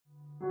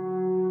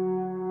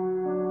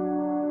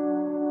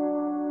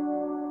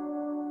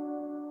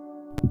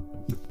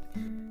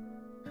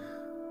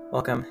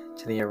Welcome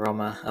to the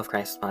Aroma of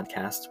Christ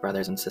podcast,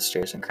 brothers and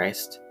sisters in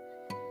Christ.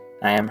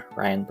 I am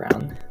Ryan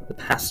Brown, the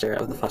pastor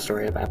of the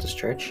Fostoria Baptist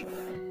Church,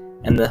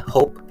 and the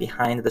hope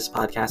behind this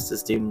podcast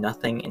is do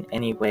nothing in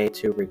any way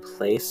to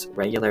replace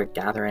regular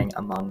gathering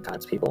among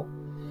God's people.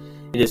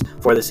 It is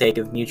for the sake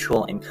of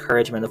mutual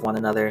encouragement of one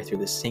another through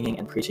the singing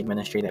and preaching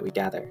ministry that we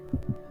gather.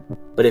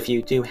 But if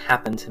you do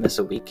happen to miss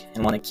a week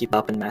and want to keep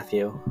up in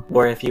Matthew,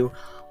 or if you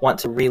want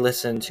to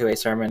re-listen to a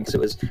sermon because it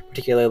was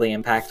particularly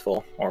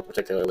impactful or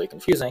particularly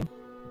confusing,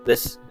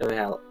 this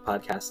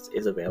podcast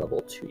is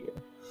available to you.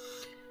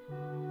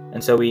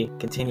 And so we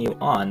continue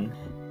on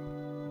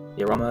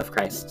the Aroma of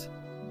Christ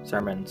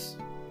sermons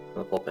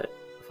from the pulpit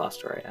of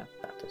Fostoria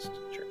Baptist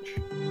Church.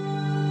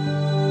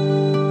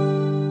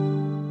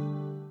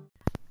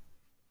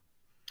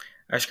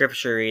 Our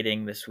scripture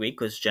reading this week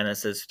was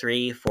Genesis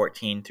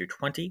 3:14 through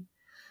 20.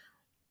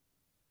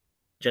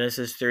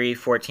 Genesis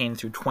 3:14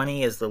 through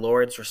 20 is the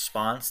Lord's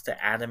response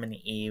to Adam and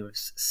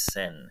Eve's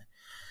sin.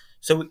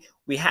 So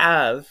we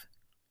have,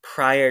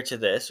 prior to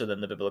this,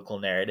 within the biblical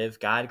narrative,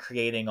 God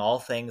creating all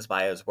things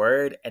by his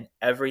word and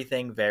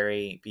everything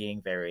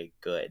being very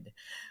good.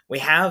 We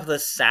have the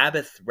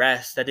Sabbath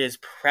rest that is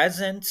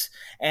present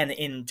and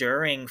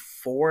enduring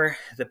for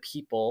the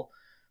people,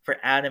 for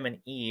Adam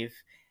and Eve,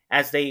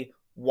 as they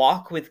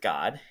walk with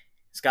God,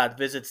 as God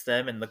visits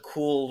them in the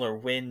cool or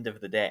wind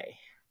of the day.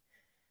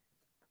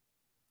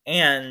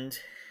 And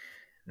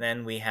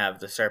then we have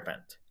the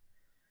serpent,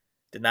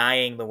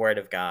 denying the word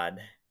of God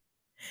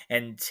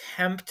and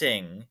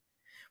tempting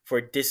for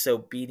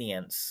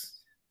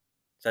disobedience,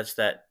 such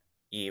that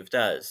Eve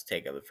does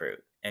take of the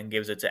fruit and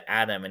gives it to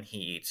Adam, and he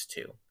eats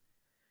too.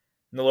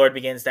 And the Lord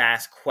begins to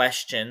ask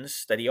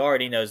questions that he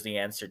already knows the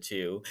answer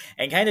to,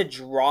 and kind of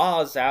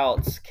draws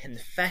out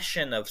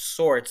confession of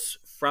sorts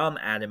from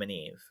Adam and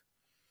Eve.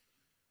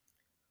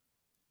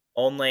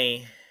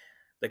 Only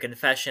the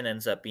confession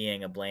ends up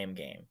being a blame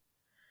game.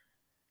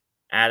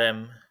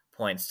 Adam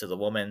points to the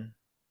woman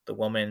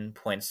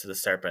points to the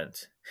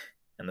serpent,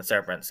 and the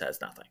serpent says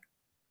nothing.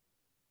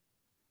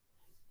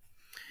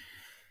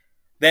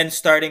 Then,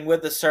 starting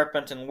with the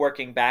serpent and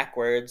working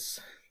backwards,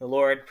 the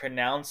Lord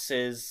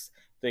pronounces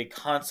the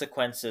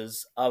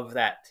consequences of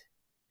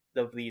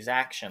these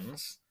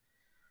actions,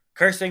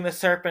 cursing the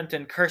serpent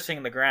and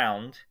cursing the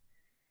ground,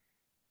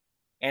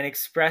 and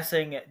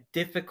expressing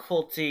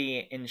difficulty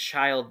in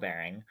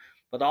childbearing,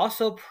 but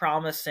also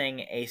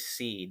promising a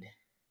seed,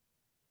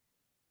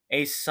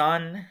 a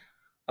son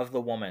of the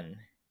woman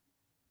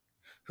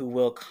who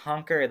will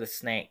conquer the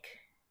snake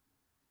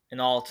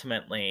and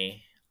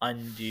ultimately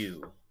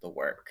undo the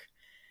work.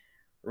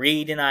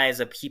 Redenies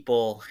a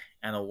people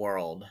and a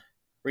world.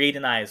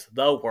 Redenies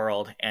the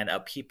world and a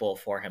people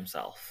for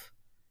himself.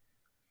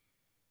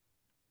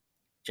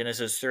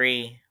 Genesis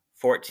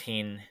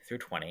 3:14 through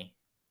 20.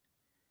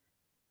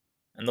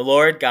 And the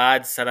Lord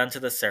God said unto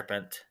the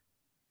serpent,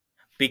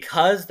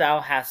 because thou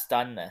hast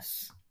done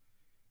this,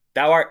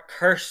 thou art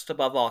cursed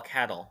above all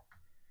cattle,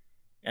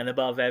 and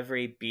above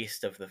every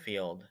beast of the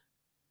field.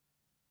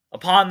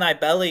 Upon thy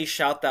belly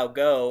shalt thou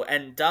go,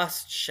 and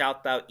dust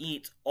shalt thou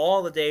eat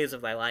all the days of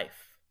thy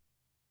life.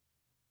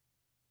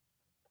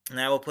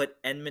 And I will put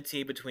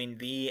enmity between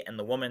thee and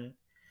the woman,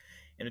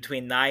 and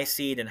between thy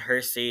seed and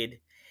her seed.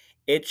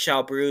 It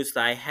shall bruise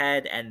thy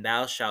head, and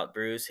thou shalt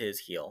bruise his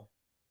heel.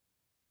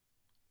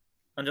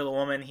 Unto the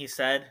woman he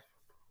said,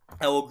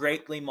 I will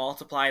greatly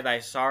multiply thy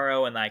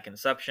sorrow and thy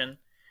conception.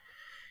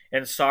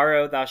 In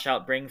sorrow thou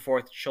shalt bring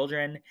forth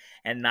children,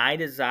 and thy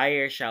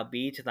desire shall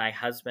be to thy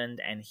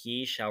husband, and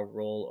he shall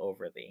rule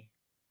over thee.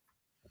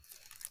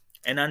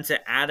 And unto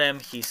Adam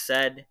he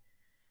said,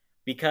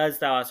 because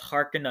thou hast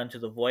hearkened unto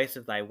the voice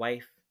of thy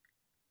wife,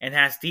 and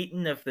hast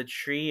eaten of the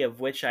tree of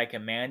which I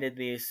commanded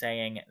thee,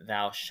 saying,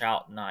 thou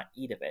shalt not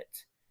eat of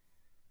it.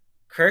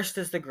 Cursed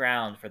is the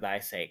ground for thy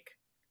sake.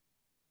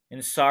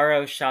 In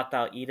sorrow shalt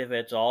thou eat of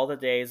it all the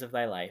days of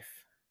thy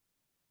life.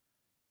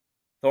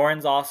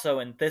 Thorns also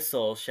and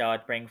thistles shall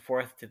it bring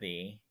forth to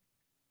thee,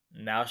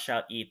 and thou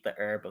shalt eat the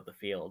herb of the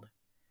field.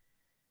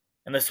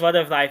 In the sweat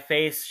of thy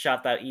face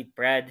shalt thou eat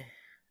bread,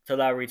 till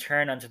thou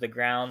return unto the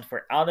ground,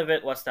 for out of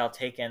it wast thou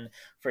taken,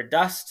 for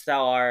dust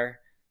thou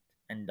art,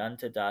 and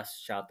unto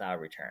dust shalt thou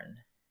return.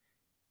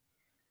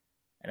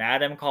 And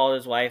Adam called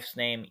his wife's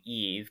name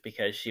Eve,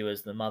 because she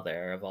was the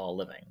mother of all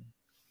living.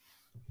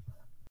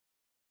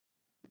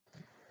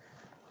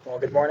 Well,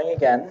 good morning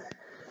again.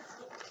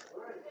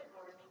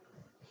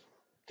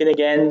 You can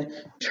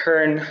again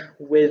turn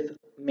with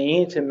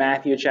me to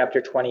Matthew chapter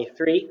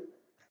 23.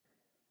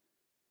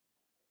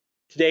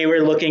 Today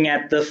we're looking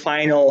at the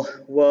final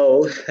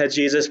woe that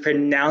Jesus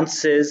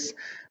pronounces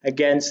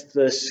against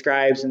the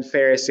scribes and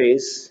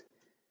Pharisees.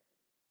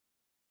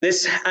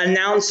 This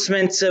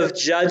announcement of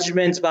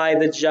judgment by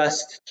the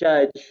just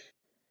judge.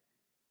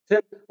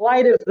 In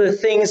light of the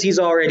things he's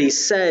already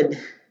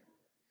said,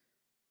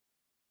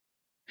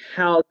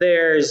 how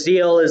their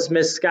zeal is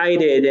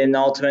misguided and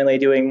ultimately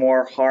doing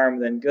more harm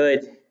than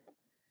good.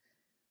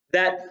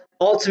 That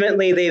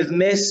ultimately they've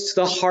missed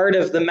the heart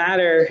of the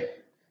matter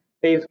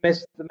They've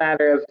missed the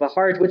matter of the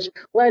heart, which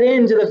led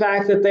into the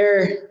fact that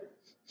they're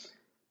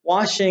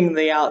washing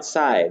the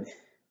outside,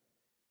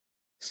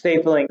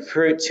 stapling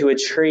fruit to a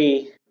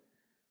tree,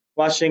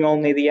 washing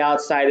only the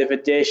outside of a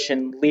dish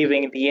and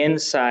leaving the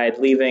inside,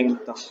 leaving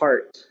the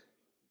heart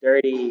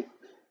dirty and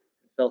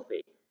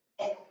filthy.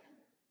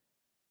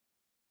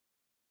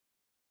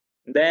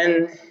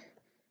 Then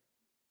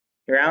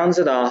he rounds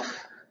it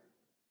off.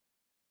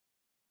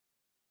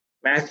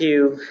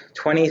 Matthew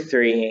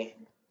 23,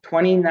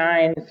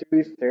 29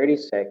 through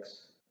 36.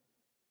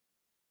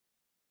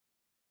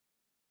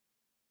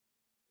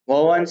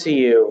 Woe unto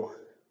you,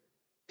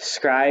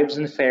 scribes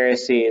and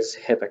Pharisees,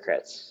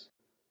 hypocrites!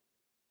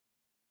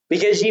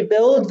 Because ye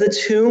build the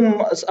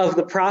tombs of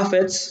the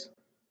prophets,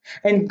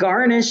 and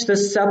garnish the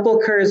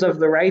sepulchres of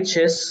the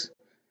righteous,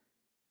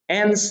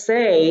 and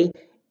say,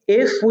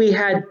 if we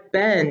had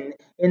been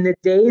in the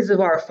days of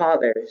our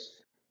fathers,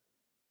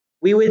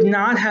 we would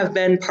not have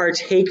been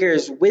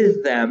partakers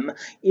with them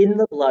in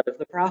the blood of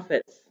the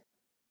prophets.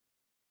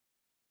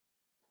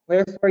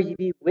 Wherefore ye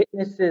be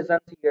witnesses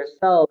unto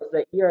yourselves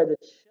that ye are the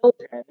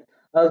children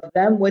of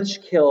them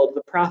which killed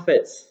the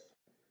prophets.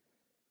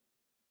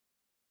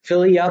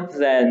 Fill ye up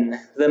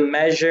then the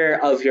measure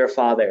of your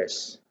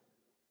fathers.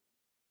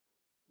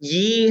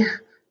 Ye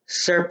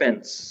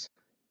serpents,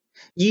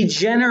 ye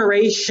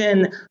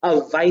generation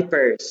of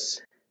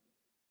vipers,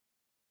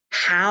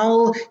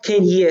 how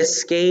can ye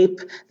escape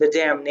the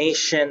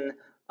damnation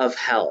of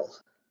hell?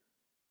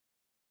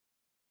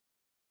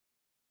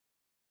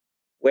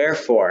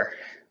 Wherefore,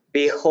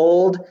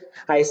 behold,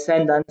 I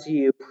send unto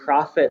you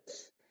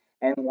prophets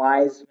and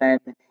wise men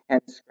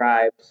and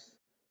scribes.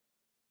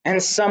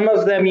 And some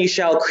of them ye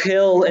shall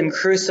kill and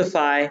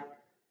crucify,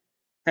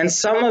 and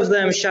some of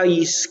them shall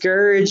ye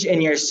scourge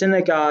in your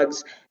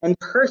synagogues, and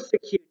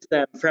persecute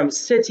them from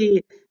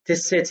city to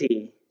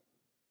city,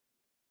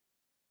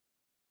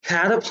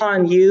 that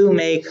upon you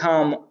may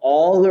come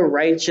all the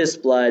righteous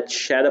blood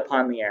shed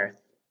upon the earth,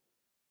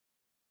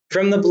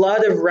 from the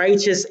blood of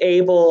righteous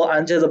Abel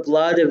unto the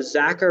blood of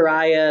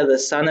Zachariah the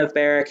son of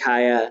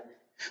Berechiah,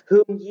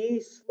 whom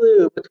ye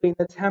slew between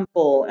the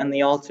temple and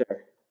the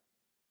altar.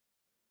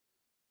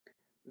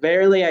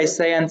 Verily I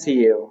say unto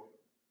you,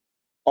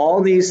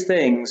 all these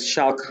things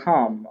shall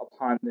come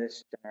upon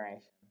this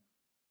generation.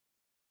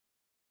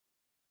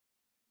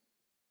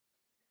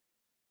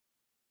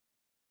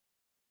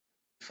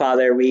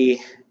 Father,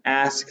 we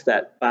ask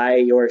that by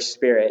your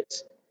Spirit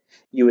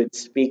you would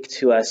speak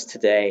to us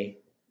today.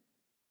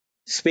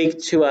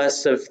 Speak to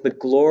us of the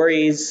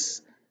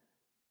glories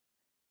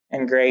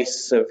and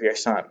grace of your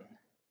Son.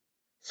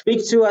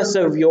 Speak to us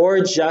of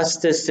your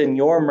justice and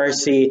your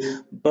mercy,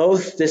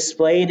 both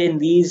displayed in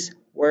these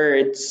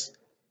words,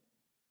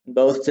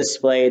 both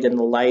displayed in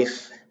the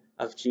life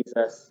of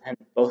Jesus, and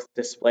both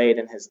displayed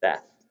in his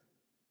death.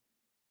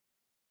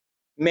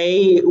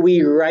 May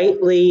we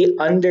rightly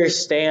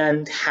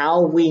understand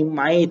how we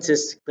might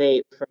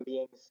escape from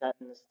being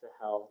sentenced to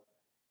hell.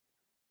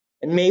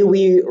 And may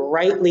we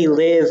rightly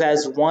live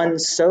as one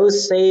so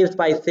saved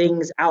by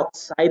things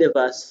outside of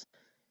us,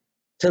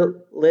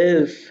 to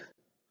live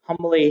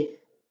humbly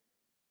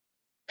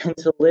and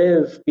to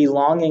live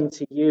belonging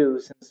to you,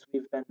 since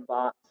we've been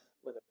bought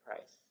with a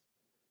price.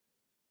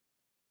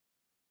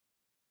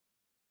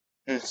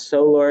 And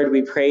so, Lord,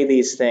 we pray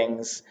these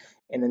things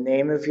in the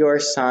name of your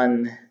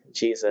Son,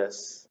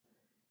 Jesus.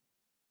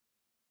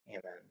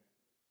 Amen.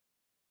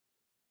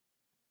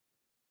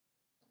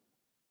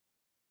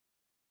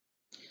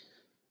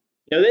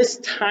 You know, this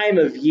time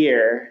of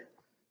year,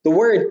 the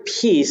word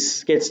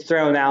peace gets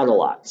thrown out a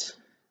lot.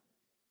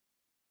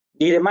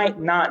 Indeed, it might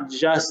not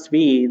just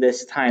be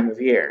this time of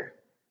year,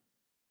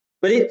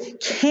 but it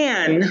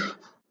can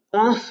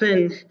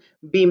often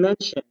be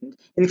mentioned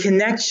in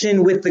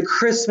connection with the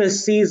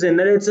Christmas season,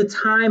 that it's a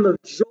time of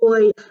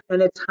joy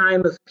and a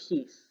time of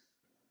peace.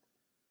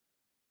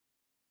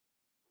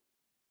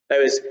 I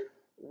was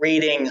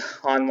reading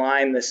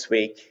online this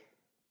week.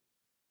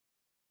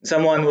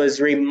 Someone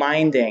was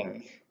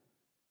reminding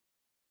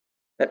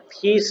that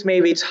peace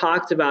may be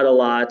talked about a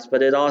lot,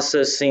 but it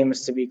also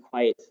seems to be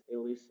quite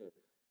elusive,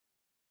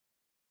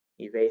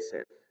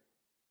 evasive.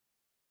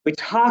 We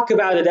talk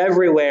about it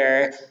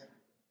everywhere,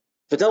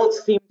 but don't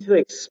seem to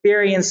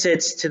experience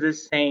it to the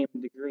same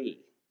degree.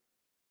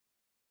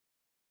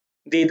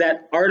 Indeed,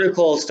 that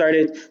article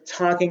started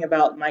talking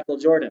about Michael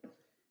Jordan.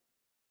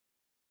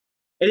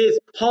 In his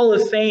Hall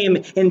of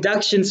Fame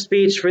induction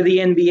speech for the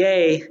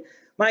NBA,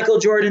 Michael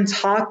Jordan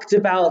talked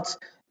about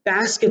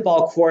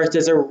basketball courts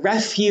as a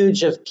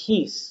refuge of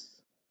peace.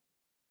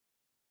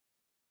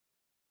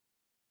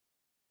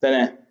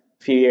 Then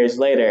a few years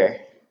later,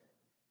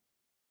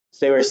 as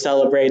they were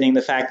celebrating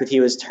the fact that he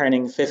was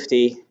turning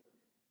 50,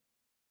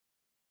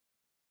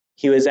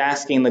 he was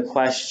asking the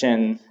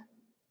question,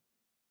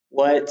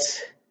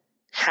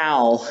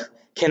 how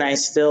can I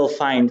still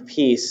find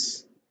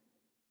peace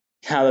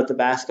now that the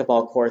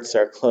basketball courts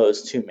are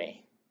closed to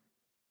me?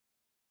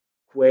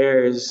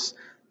 Where's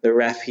the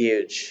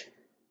refuge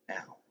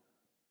now?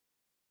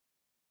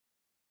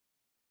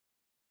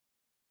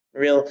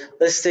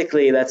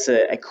 Realistically, that's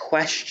a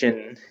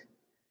question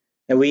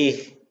that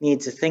we need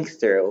to think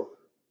through.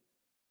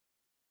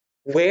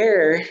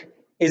 Where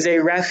is a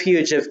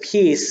refuge of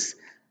peace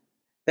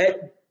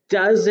that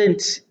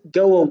doesn't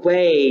go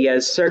away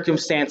as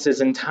circumstances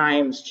and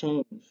times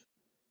change?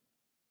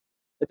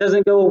 It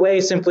doesn't go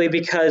away simply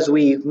because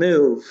we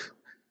move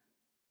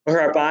or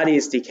our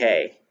bodies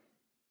decay,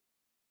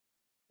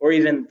 or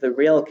even the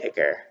real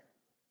kicker.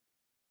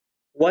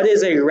 What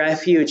is a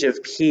refuge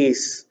of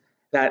peace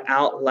that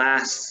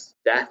outlasts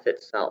death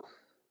itself?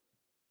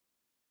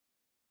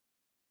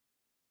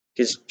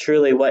 Because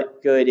truly,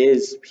 what good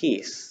is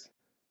peace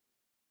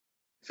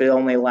if it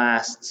only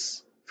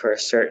lasts for a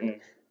certain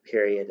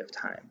period of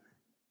time?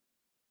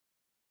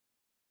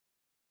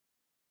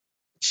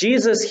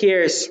 Jesus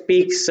here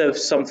speaks of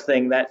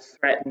something that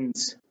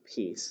threatens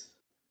peace.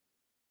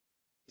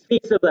 He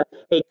speaks of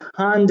a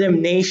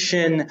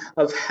condemnation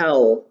of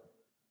hell.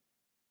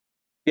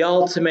 The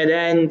ultimate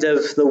end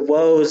of the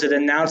woes, an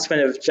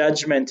announcement of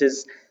judgment,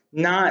 is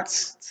not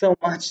so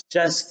much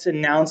just an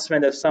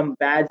announcement of some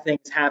bad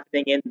things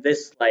happening in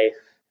this life,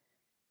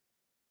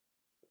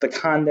 the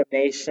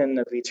condemnation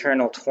of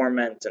eternal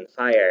torment and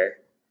fire,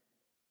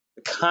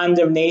 the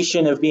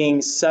condemnation of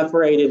being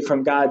separated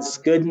from God's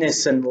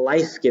goodness and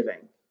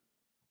life-giving.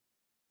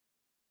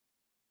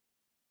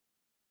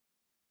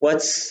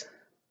 What's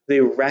the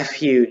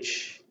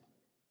refuge?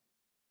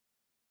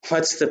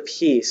 What's the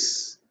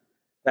peace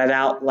that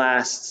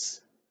outlasts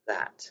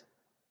that?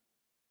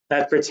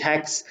 That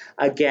protects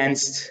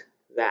against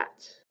that?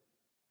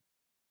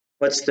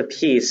 What's the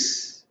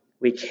peace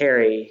we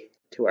carry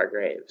to our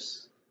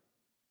graves?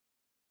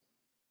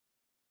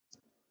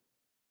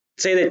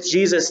 Say that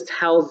Jesus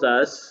tells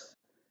us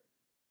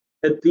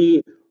that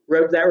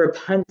that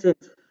repentant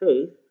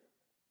faith,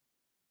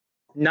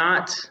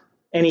 not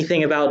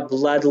anything about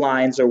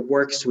bloodlines or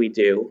works we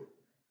do,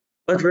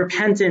 but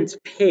repentant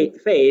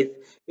faith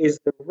is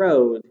the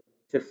road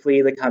to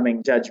flee the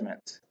coming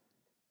judgment.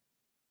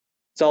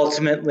 It's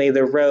ultimately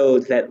the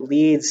road that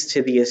leads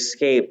to the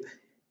escape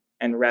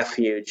and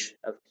refuge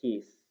of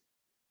peace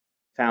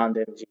found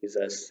in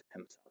Jesus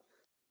himself.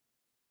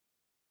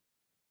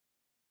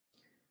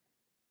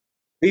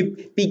 We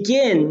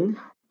begin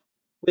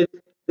with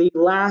the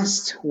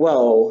last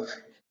woe,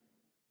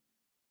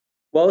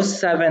 woe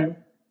 7,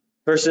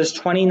 verses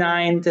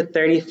 29 to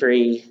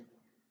 33,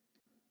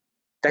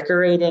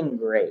 decorating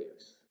graves.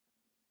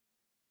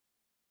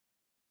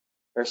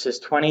 Verses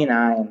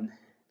 29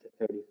 to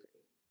 33.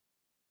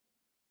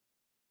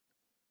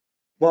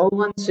 Woe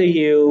unto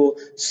you,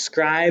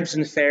 scribes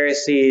and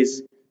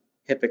Pharisees,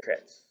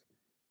 hypocrites,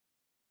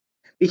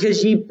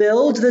 because ye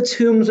build the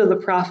tombs of the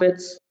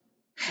prophets,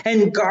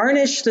 and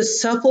garnish the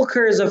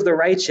sepulchres of the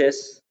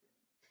righteous,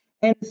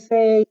 and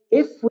say,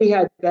 if we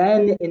had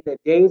been in the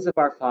days of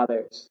our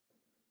fathers,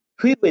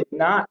 we would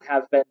not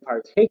have been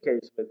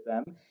partakers with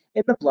them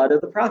in the blood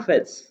of the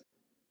prophets.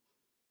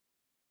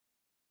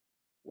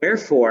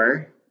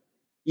 Wherefore,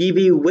 ye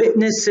be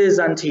witnesses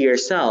unto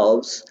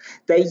yourselves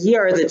that ye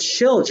are the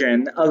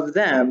children of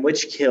them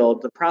which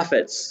killed the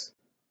prophets.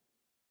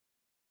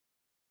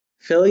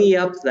 Fill ye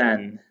up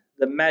then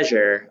the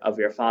measure of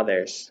your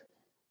fathers.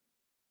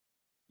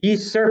 Ye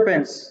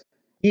serpents,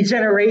 ye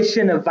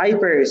generation of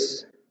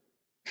vipers,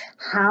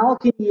 how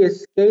can ye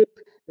escape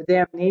the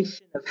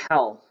damnation of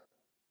hell?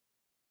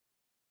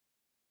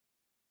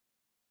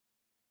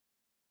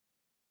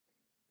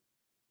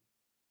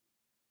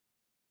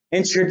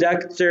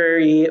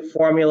 Introductory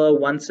formula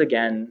once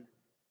again.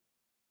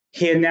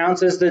 He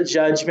announces the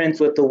judgment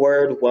with the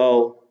word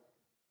woe.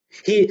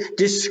 He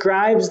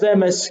describes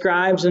them as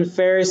scribes and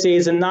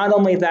Pharisees, and not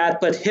only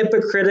that, but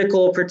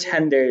hypocritical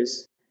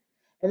pretenders.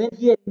 And then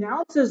he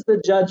announces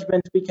the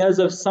judgment because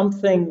of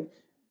something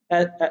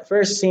that at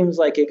first seems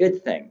like a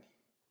good thing.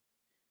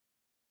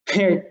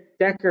 They're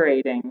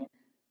decorating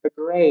the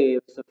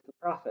graves of the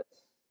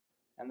prophets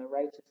and the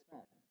righteous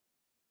men.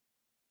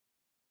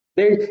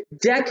 They're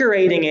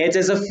decorating it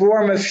as a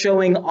form of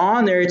showing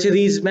honor to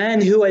these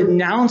men who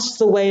announced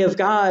the way of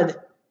God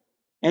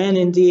and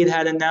indeed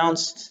had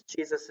announced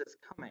Jesus'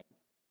 coming.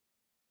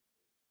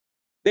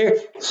 Their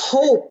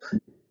hope,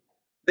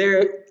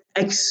 their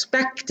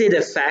expected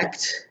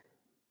effect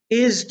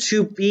is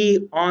to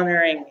be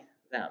honoring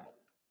them.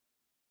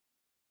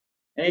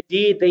 And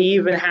indeed, they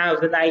even have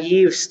the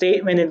naive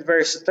statement in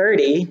verse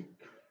 30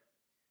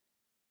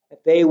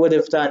 that they would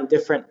have done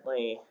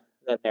differently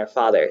than their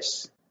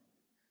fathers.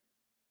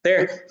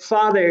 Their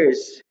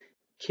fathers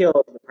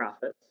killed the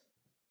prophets,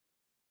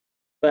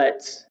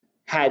 but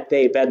had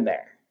they been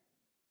there,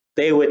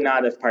 they would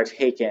not have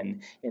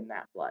partaken in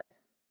that blood.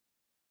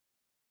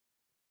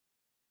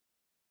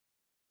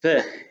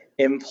 The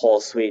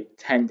impulse we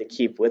tend to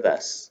keep with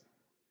us.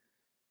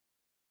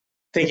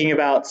 Thinking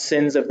about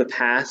sins of the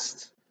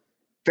past,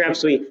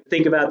 perhaps we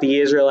think about the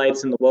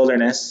Israelites in the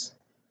wilderness.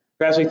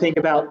 Perhaps we think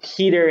about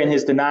Peter and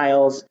his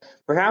denials.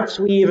 Perhaps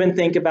we even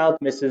think about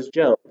Mrs.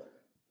 Job.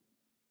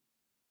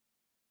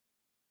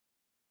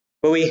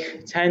 But we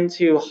tend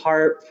to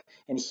harp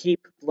and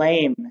heap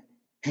blame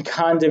and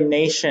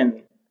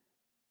condemnation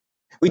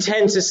We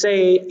tend to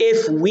say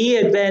if we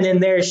had been in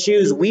their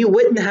shoes, we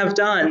wouldn't have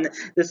done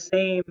the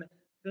same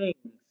things.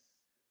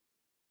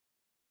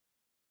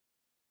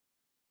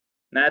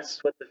 And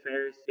that's what the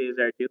Pharisees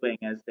are doing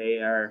as they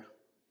are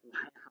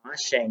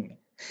washing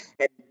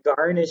and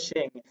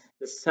garnishing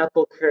the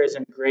sepulchres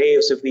and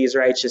graves of these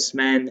righteous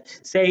men,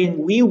 saying,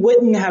 we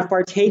wouldn't have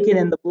partaken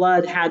in the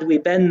blood had we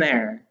been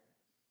there.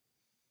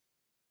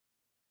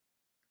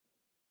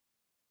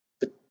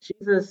 But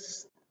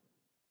Jesus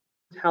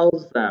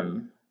tells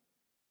them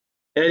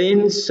that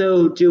in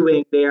so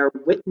doing, they are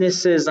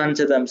witnesses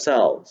unto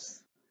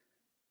themselves.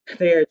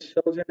 They are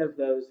children of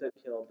those that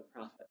killed the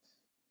prophets.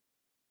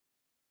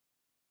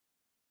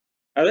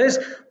 Now, there's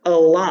a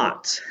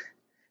lot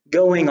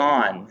going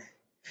on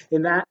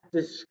in that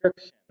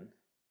description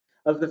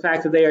of the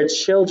fact that they are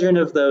children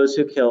of those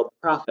who killed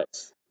the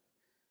prophets.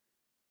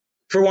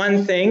 For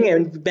one thing,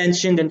 and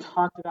mentioned and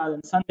talked about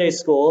in Sunday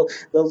school,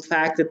 the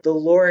fact that the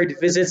Lord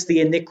visits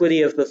the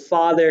iniquity of the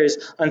fathers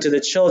unto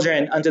the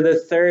children, unto the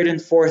third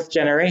and fourth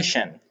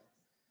generation.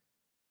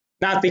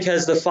 Not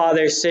because the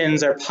father's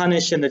sins are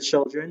punished in the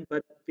children,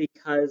 but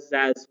because,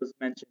 as was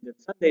mentioned in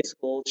Sunday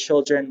school,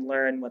 children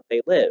learn what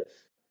they live.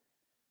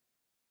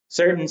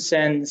 Certain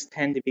sins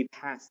tend to be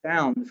passed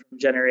down from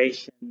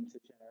generation to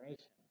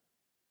generation.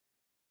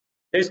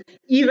 There's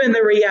even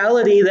the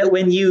reality that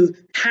when you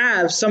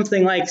have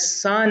something like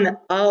son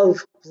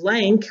of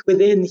blank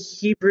within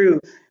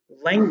Hebrew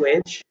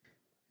language,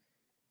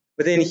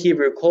 within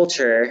Hebrew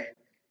culture,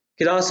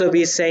 could also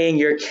be saying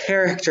you're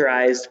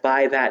characterized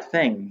by that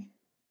thing.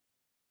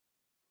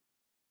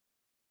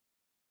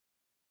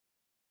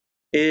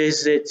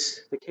 Is it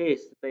the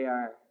case that they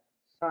are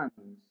sons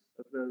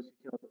of those who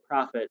killed the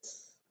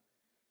prophets?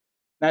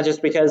 Not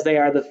just because they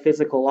are the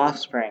physical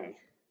offspring,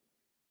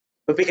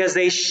 but because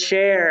they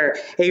share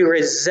a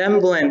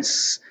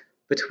resemblance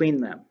between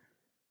them.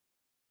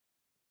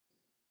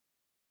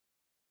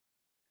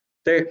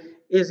 There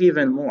is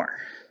even more.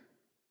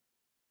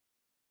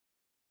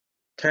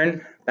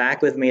 Turn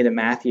back with me to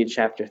Matthew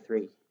chapter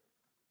 3.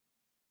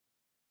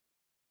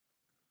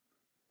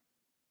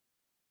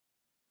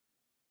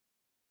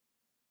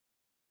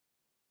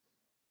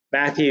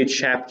 Matthew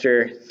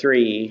chapter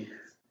 3,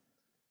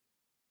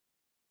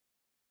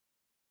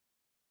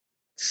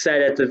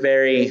 said at the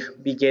very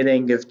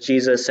beginning of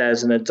Jesus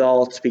as an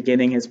adult,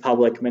 beginning his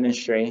public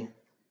ministry.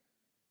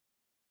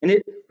 And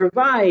it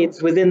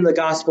provides within the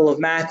Gospel of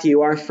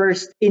Matthew our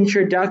first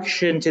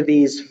introduction to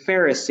these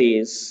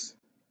Pharisees.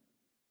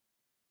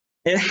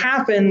 It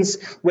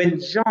happens when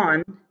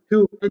John,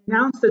 who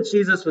announced that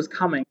Jesus was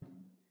coming,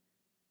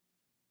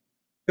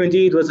 who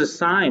indeed was a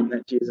sign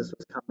that Jesus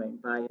was coming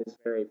by his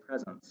very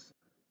presence,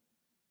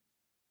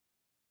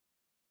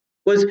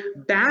 was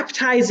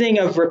baptizing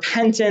of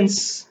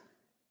repentance,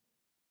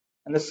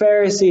 and the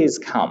Pharisees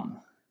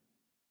come.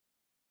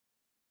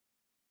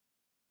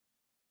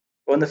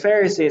 When the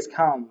Pharisees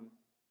come,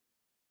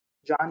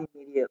 John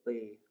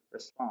immediately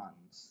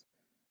responds.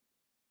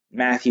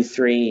 Matthew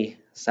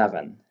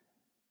 3:7.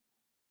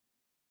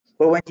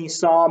 But when he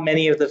saw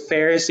many of the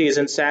Pharisees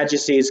and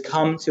Sadducees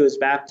come to his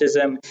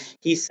baptism,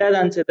 he said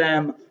unto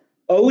them,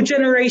 O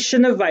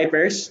generation of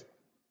vipers,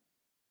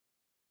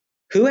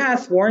 who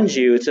hath warned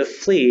you to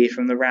flee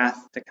from the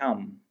wrath to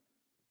come?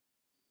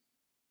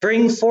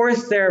 Bring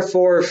forth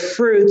therefore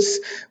fruits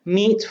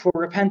meet for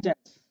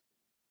repentance.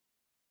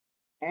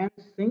 And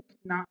think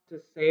not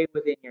to say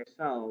within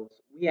yourselves,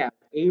 we have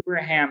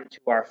Abraham to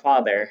our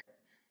father.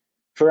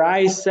 For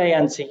I say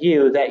unto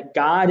you that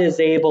God is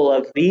able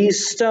of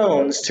these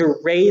stones to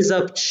raise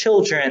up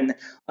children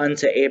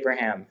unto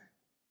Abraham.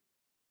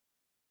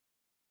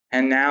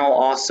 And now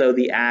also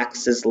the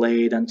axe is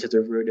laid unto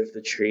the root of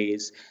the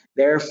trees.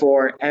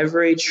 Therefore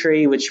every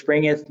tree which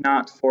bringeth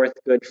not forth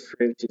good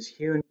fruit is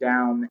hewn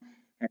down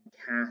and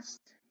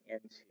cast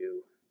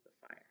into the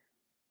fire.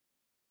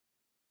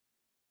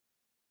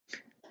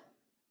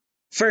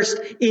 First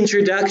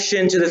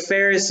introduction to the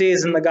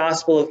Pharisees in the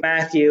Gospel of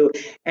Matthew,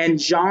 and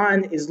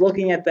John is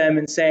looking at them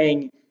and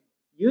saying,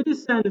 you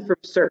descend from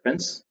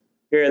serpents,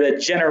 you're the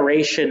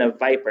generation of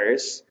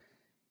vipers.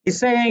 He's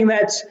saying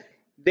that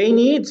they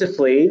need to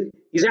flee.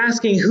 He's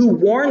asking who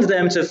warned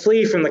them to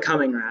flee from the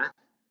coming wrath.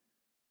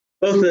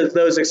 Both of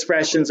those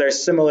expressions are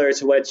similar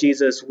to what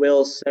Jesus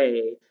will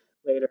say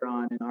later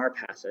on in our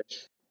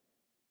passage.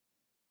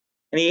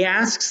 And he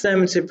asks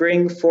them to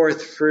bring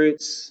forth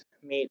fruits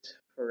meet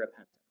for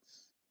repentance.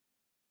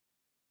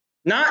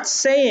 Not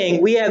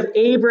saying we have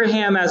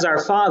Abraham as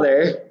our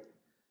father,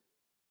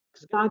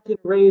 because God can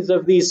raise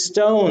of these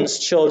stones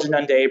children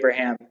unto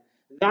Abraham.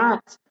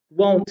 That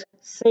won't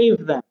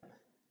save them.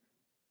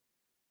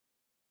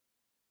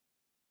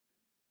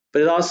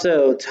 But it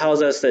also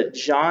tells us that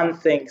John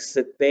thinks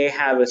that they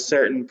have a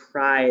certain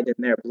pride in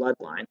their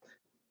bloodline.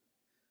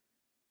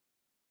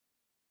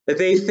 That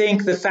they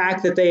think the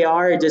fact that they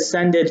are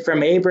descended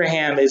from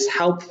Abraham is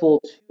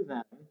helpful to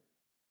them.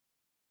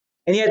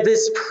 And yet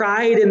this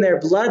pride in their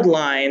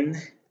bloodline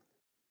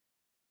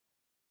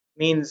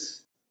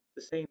means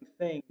the same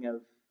thing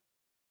of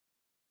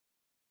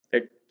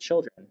their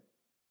children.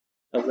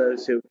 of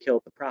those who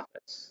killed the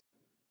prophets?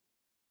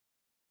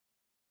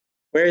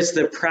 Where's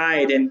the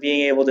pride in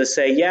being able to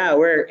say, yeah,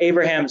 we're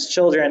Abraham's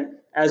children,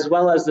 as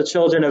well as the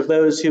children of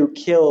those who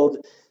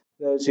killed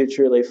those who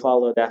truly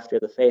followed after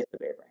the faith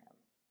of Abraham?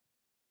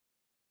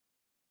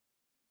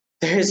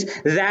 There's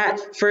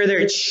that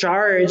further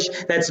charge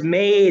that's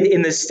made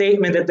in the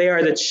statement that they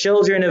are the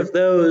children of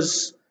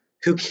those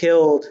who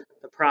killed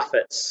the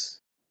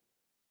prophets.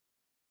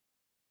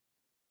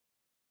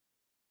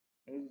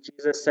 And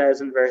Jesus says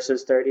in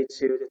verses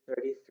 32 to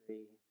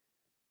 33,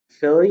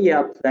 "Fill ye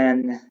up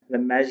then the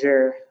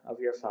measure of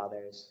your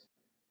fathers,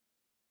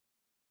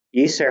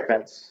 ye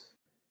serpents,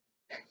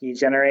 ye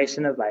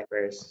generation of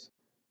vipers,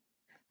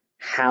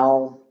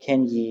 how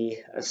can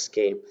ye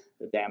escape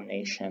the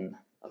damnation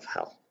of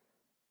hell?"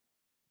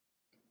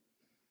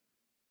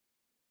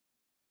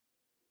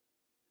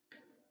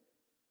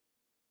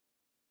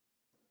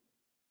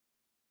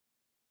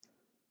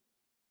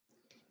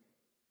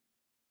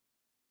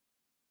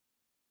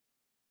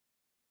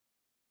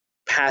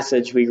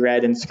 Passage we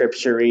read in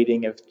scripture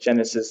reading of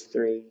Genesis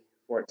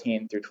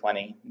 3:14 through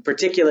 20,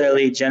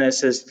 particularly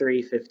Genesis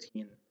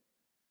 3:15,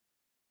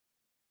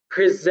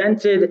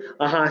 presented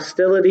a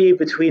hostility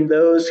between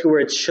those who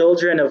were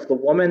children of the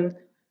woman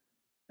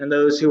and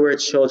those who were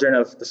children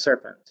of the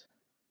serpent.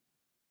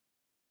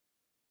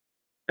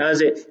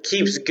 As it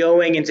keeps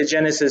going into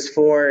Genesis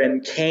 4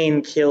 and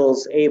Cain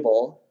kills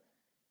Abel,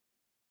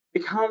 it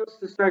becomes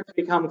to start to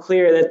become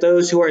clear that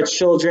those who are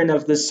children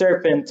of the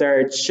serpent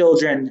are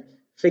children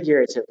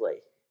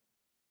figuratively.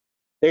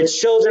 They're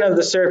children of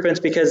the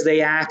serpent because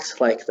they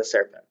act like the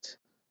serpent.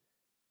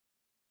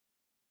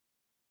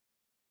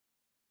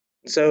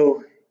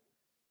 So,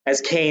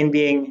 as Cain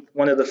being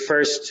one of the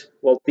first,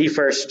 well, the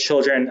first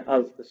children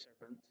of the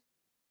serpent,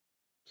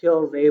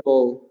 kills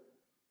Abel,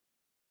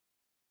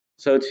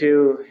 so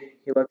too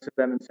he looks at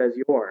them and says,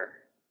 "You're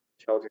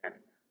children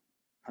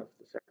of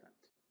the serpent.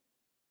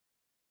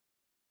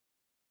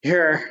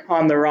 You're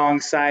on the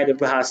wrong side of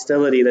the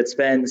hostility that's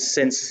been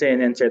since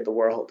sin entered the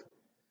world.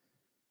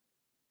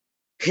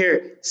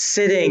 You're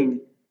sitting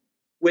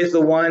with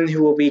the one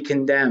who will be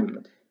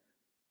condemned.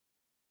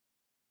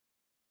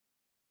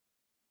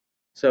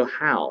 So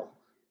how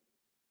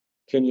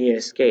can ye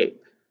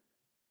escape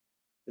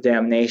the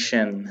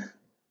damnation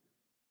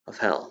of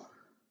hell?"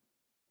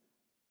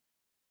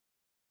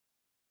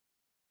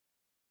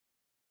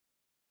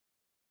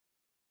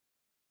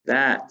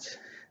 That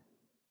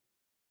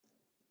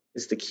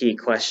is the key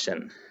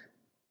question.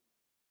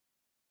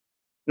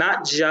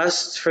 Not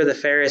just for the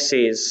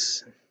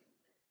Pharisees,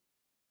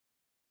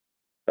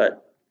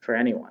 but for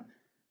anyone.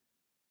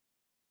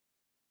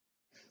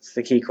 It's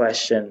the key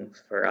question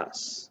for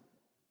us.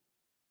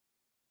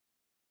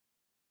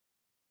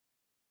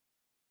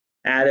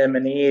 Adam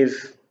and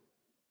Eve,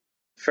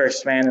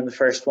 first man and the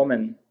first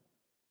woman.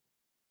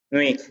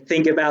 When we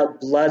think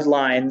about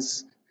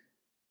bloodlines,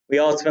 we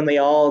ultimately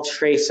all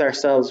trace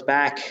ourselves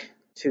back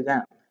to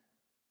them.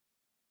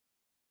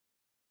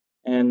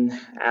 And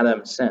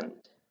Adam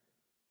sinned.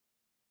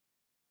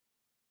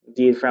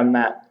 Indeed, from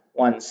that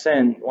one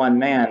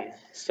man,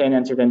 sin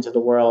entered into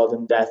the world,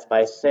 and death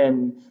by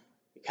sin,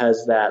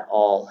 because that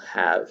all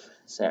have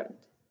sinned.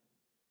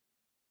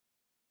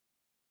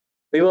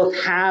 We will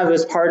have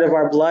as part of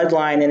our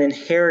bloodline an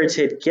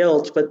inherited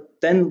guilt, but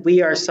then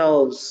we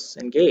ourselves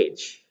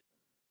engage.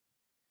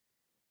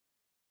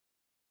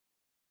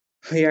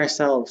 We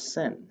ourselves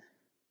sin.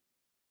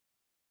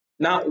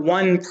 Not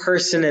one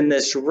person in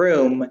this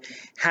room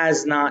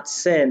has not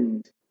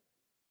sinned.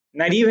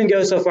 And I'd even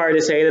go so far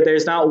to say that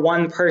there's not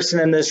one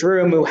person in this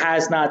room who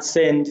has not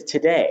sinned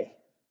today.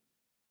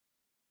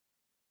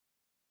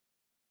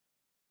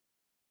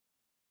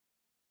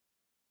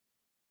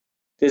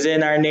 It is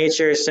in our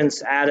nature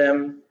since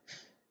Adam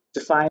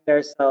to find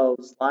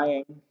ourselves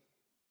lying,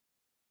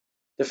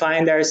 to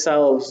find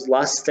ourselves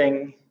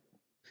lusting,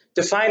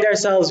 to find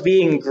ourselves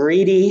being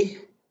greedy,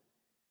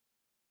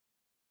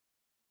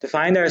 to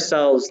find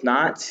ourselves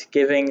not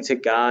giving to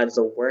God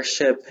the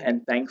worship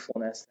and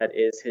thankfulness that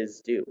is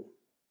his due,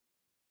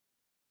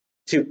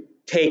 to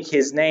take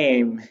his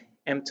name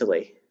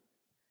emptily,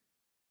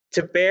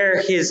 to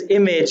bear his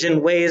image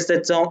in ways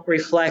that don't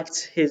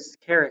reflect his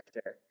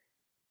character.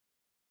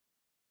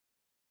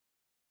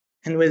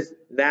 And with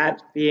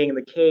that being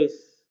the case,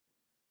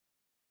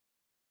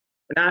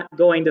 we're not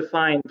going to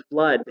find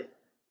blood,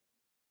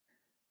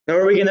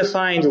 nor are we going to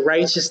find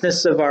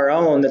righteousness of our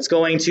own that's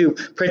going to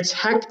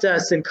protect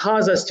us and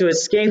cause us to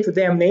escape the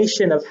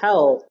damnation of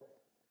hell.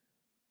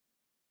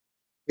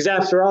 Because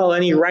after all,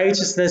 any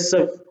righteousness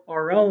of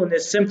our own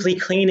is simply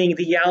cleaning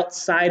the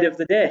outside of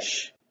the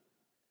dish,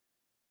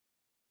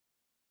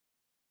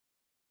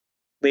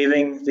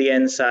 leaving the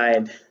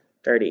inside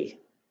dirty.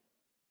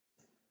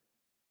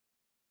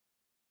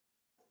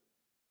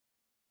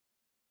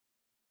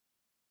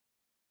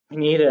 We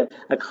need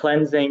a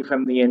cleansing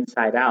from the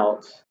inside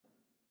out.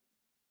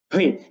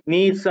 We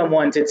need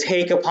someone to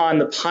take upon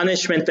the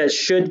punishment that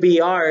should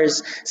be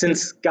ours,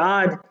 since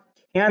God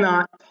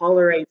cannot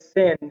tolerate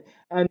sin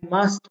and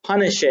must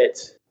punish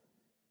it.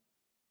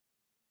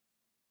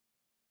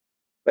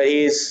 but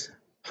he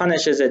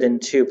punishes it in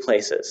two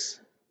places.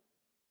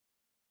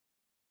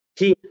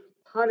 He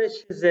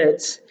punishes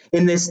it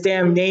in this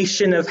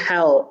damnation of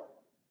hell,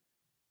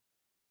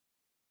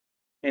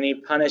 and he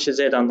punishes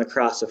it on the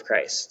cross of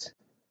Christ.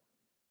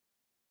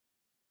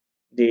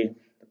 Indeed,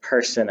 the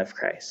person of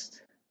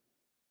Christ,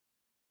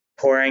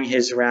 pouring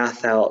his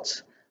wrath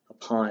out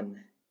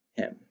upon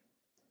him.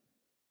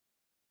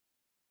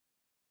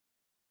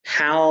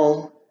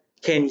 How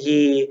can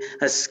ye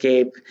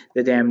escape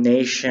the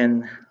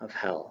damnation of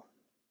hell?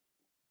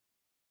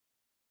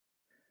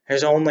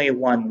 There's only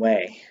one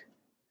way.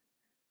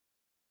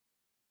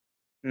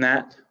 And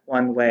that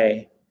one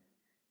way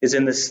is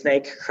in the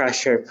snake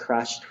crusher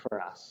crushed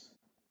for us.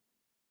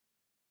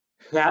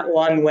 That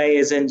one way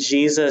is in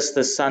Jesus,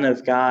 the Son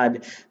of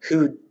God,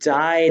 who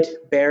died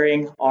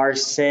bearing our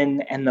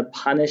sin and the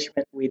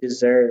punishment we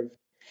deserved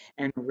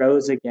and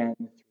rose again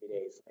 3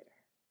 days later.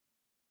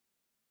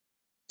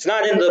 It's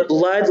not in the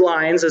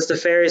bloodlines, as the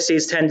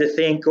Pharisees tend to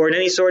think, or in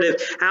any sort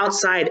of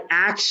outside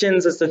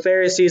actions, as the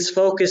Pharisees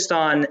focused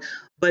on,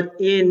 but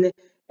in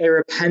a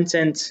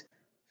repentant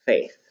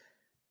faith.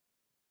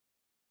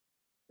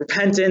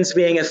 Repentance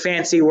being a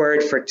fancy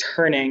word for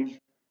turning.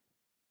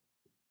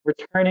 We're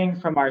turning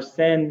from our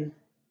sin.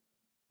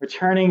 We're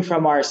turning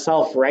from our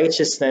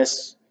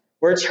self-righteousness.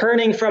 We're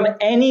turning from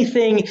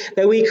anything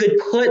that we could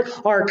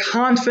put our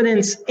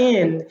confidence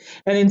in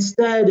and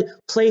instead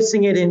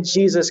placing it in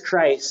Jesus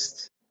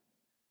Christ.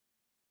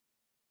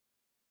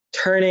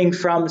 Turning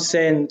from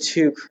sin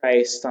to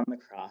Christ on the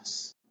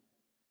cross.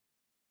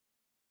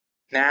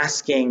 And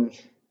asking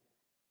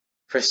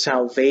for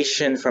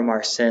salvation from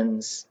our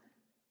sins,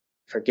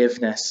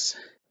 forgiveness,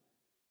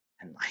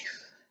 and life.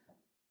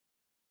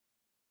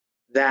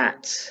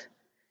 That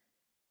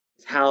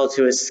is how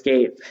to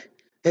escape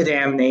the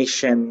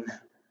damnation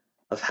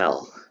of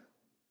hell.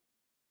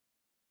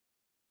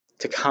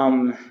 To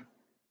come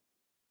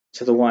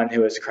to the one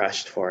who was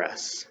crushed for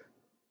us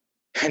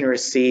and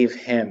receive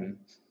him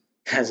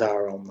as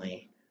our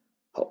only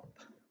hope.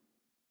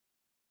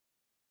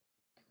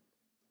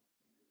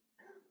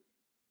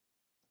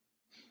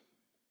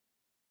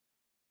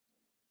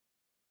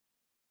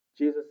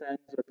 Jesus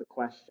ends with the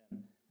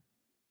question,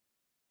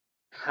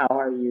 how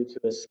are you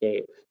to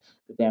escape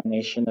the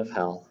damnation of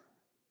hell?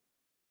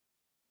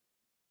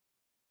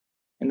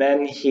 And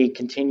then he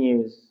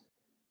continues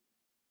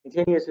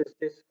his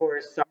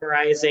discourse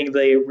summarizing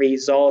the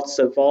results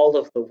of all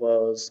of the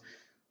woes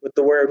with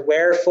the word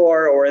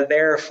wherefore or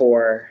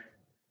therefore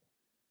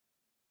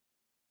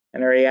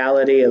and a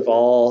reality of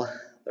all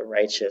the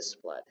righteous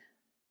blood.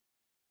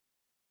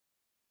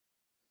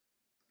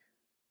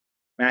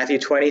 Matthew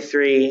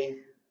 23,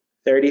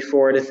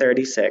 34 to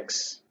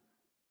 36.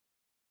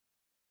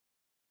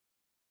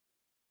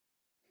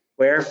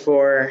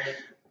 Wherefore,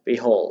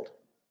 behold,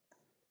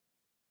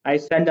 I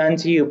send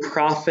unto you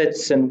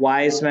prophets and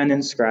wise men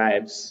and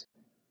scribes,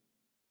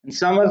 and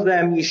some of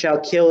them ye shall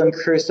kill and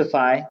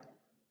crucify,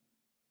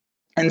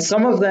 and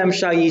some of them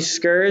shall ye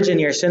scourge in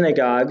your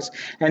synagogues,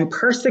 and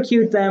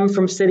persecute them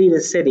from city to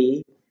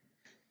city,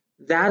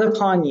 that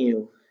upon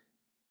you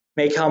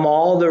may come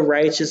all the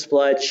righteous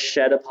blood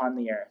shed upon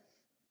the earth.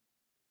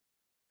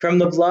 From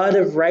the blood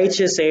of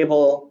righteous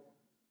Abel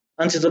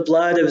unto the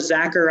blood of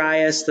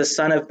Zacharias the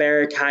son of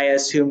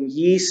Barachias, whom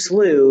ye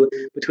slew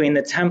between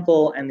the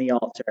temple and the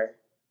altar.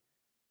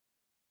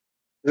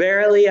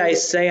 Verily I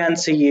say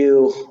unto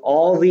you,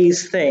 all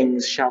these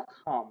things shall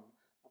come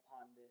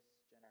upon this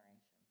generation.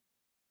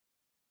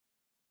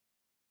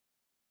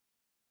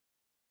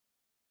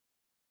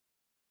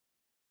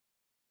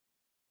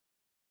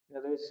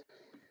 Now, there's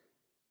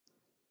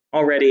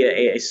already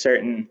a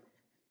certain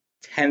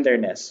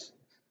tenderness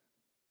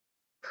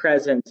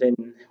present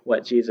in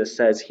what Jesus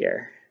says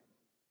here.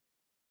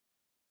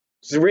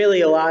 There's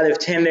really a lot of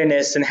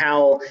tenderness in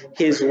how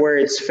his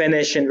words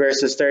finish in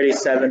verses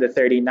 37 to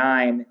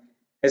 39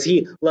 as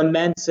he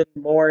laments and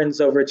mourns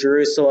over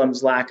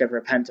Jerusalem's lack of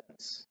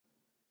repentance.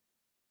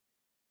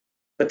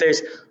 But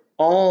there's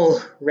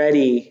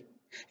already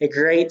a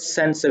great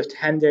sense of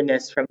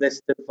tenderness from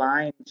this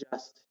divine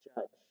just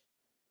judge.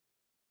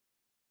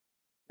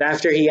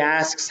 After he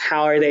asks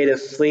how are they to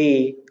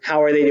flee,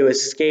 how are they to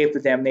escape the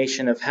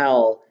damnation of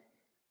hell,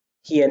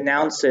 he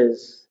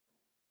announces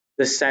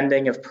the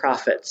sending of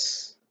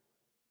prophets,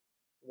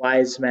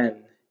 wise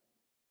men,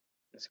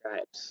 and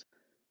scribes.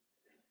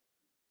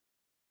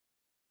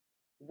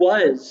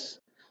 Was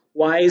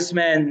wise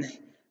men,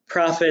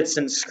 prophets,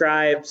 and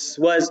scribes,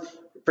 was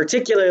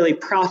particularly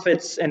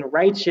prophets and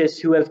righteous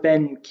who have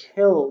been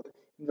killed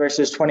in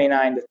verses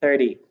 29 to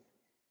 30.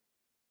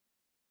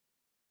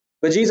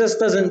 But Jesus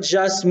doesn't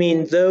just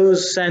mean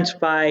those sent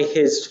by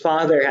his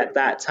Father at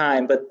that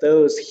time, but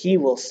those he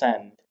will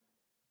send.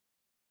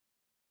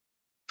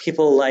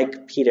 People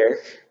like Peter,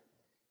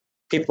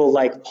 people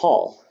like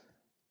Paul,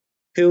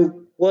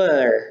 who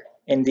were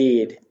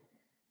indeed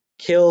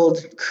killed,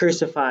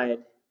 crucified,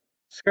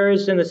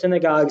 scourged in the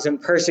synagogues,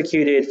 and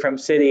persecuted from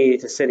city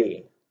to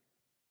city.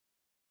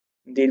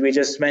 Indeed, we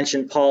just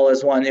mentioned Paul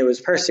as one who was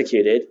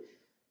persecuted.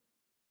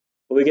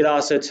 But we could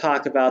also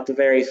talk about the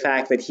very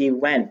fact that he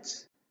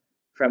went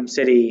from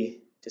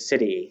city to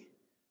city,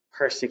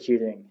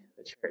 persecuting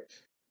the church,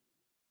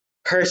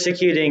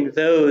 persecuting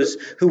those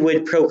who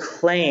would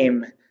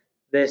proclaim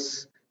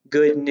this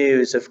good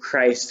news of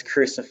Christ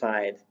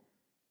crucified,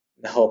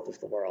 the hope of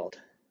the world.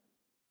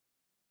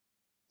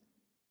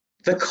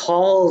 The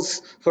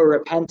calls for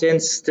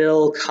repentance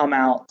still come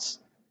out.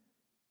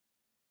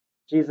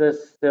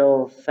 Jesus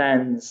still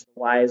sends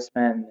wise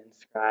men and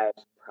scribes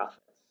and prophets.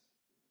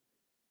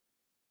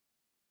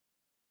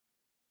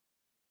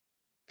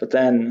 But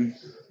then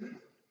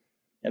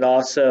it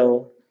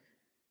also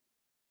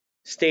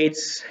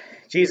states,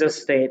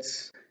 Jesus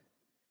states,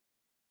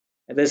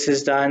 that this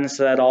is done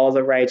so that all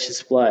the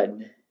righteous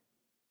blood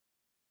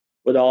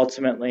would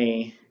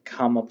ultimately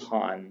come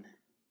upon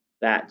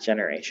that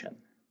generation.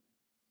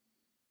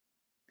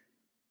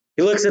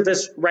 He looks at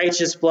this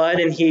righteous blood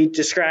and he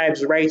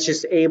describes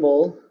righteous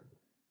Abel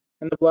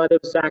and the blood of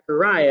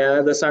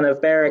Zechariah, the son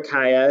of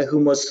Berechiah,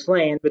 whom was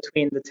slain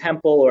between the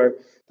temple or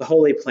the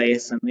holy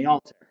place and the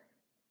altar.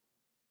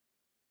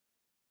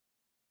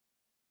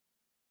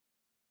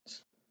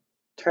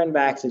 Turn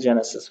back to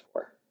Genesis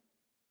 4.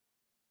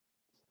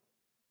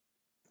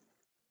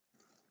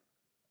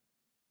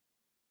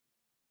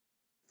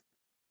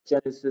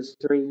 Genesis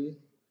 3,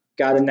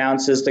 God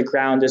announces the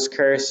ground is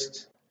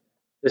cursed,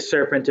 the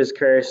serpent is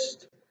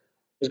cursed.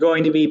 There's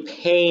going to be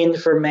pain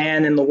for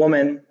man and the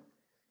woman.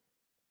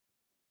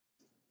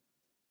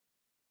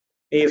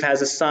 Eve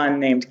has a son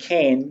named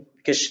Cain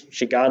because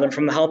she got him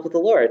from the help of the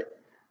Lord.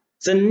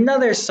 There's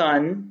another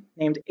son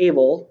named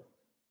Abel.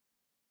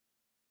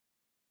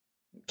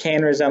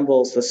 Cain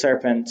resembles the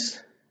serpent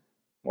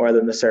more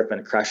than the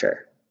serpent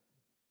crusher.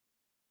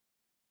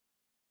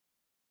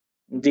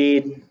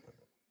 Indeed,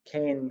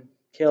 Cain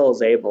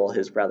kills Abel,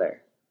 his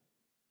brother,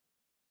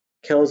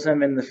 kills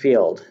him in the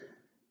field.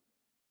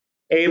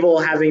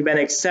 Abel, having been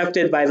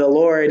accepted by the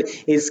Lord,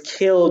 is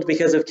killed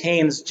because of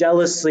Cain's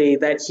jealousy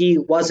that he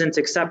wasn't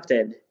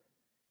accepted.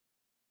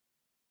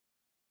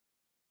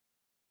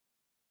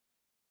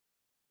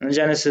 In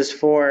Genesis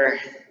 4,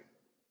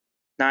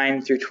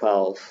 9 through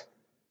 12,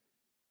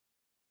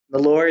 the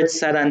Lord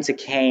said unto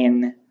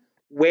Cain,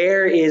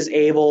 "Where is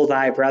Abel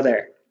thy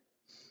brother?"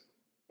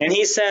 And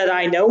he said,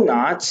 "I know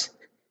not.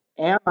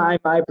 Am I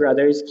my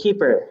brother's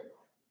keeper?"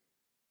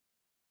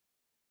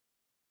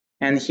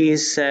 And he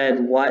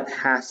said, "What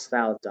hast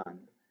thou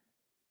done?"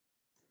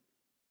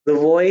 "The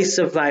voice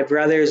of thy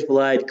brother's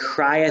blood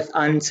crieth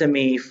unto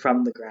me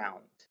from the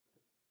ground.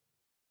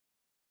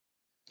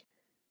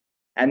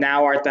 And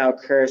now art thou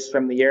cursed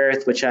from the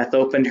earth, which hath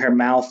opened her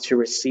mouth to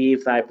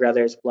receive thy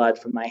brother's blood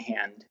from thy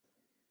hand.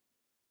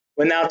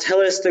 When thou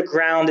tillest the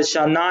ground, it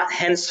shall not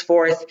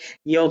henceforth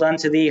yield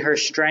unto thee her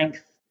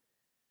strength.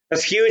 A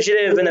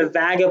fugitive and a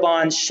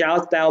vagabond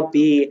shalt thou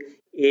be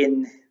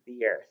in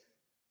the earth."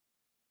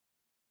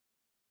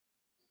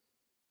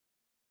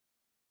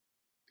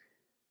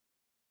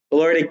 The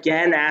Lord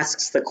again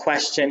asks the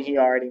question he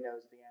already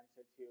knows the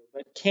answer to,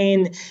 but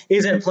Cain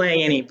isn't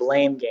playing any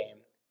blame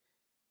game.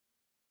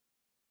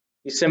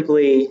 He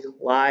simply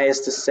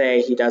lies to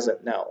say he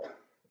doesn't know.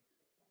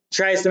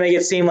 Tries to make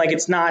it seem like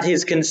it's not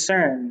his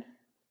concern.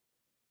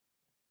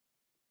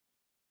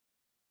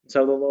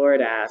 So the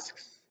Lord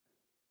asks,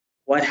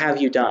 "What have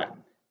you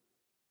done?"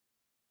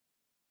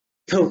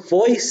 "The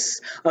voice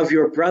of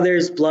your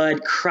brother's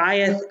blood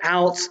crieth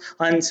out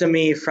unto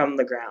me from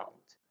the ground."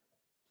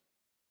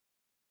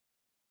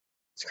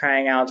 It's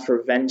crying out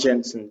for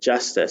vengeance and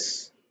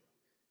justice.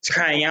 It's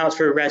crying out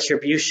for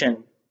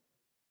retribution.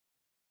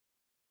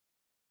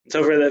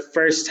 So for the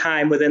first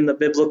time within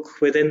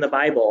the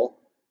Bible,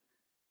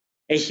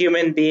 a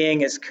human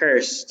being is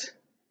cursed,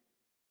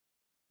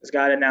 as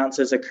God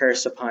announces a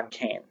curse upon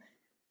Cain.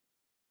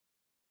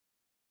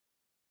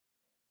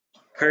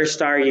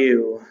 "Cursed are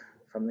you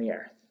from the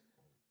earth."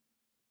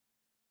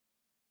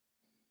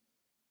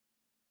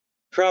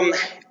 From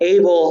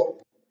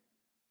Abel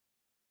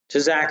to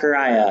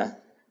Zechariah,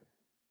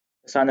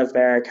 the son of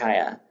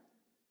Berechiah,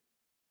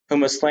 whom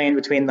was slain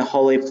between the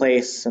holy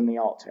place and the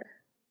altar.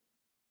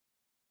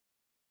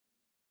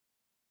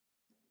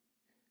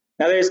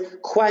 Now there's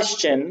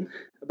question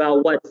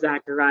about what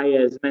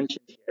Zechariah is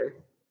mentioned here.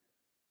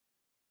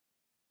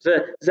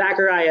 There's a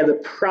Zechariah the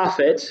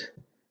prophet,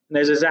 and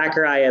there's a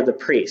Zechariah the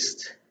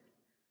priest.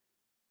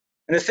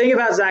 And the thing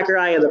about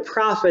Zechariah the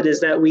prophet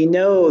is that we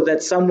know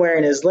that somewhere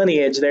in his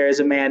lineage there is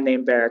a man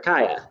named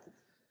Berechiah.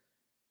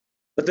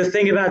 But the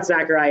thing about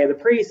Zechariah the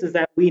priest is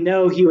that we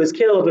know he was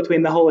killed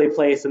between the holy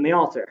place and the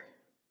altar.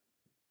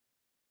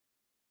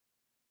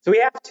 So we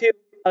have to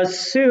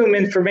assume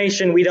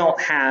information we don't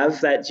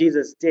have that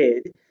Jesus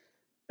did,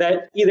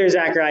 that either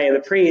Zechariah the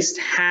priest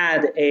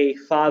had a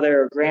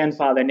father or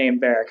grandfather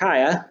named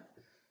Berechiah,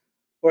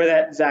 or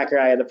that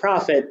Zechariah the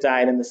prophet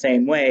died in the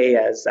same way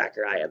as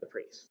Zechariah the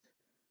priest.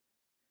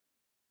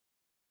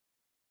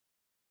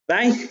 But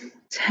I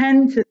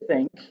tend to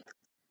think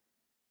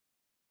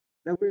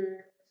that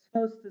we're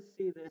supposed to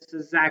see this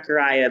as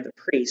Zechariah the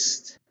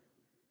priest,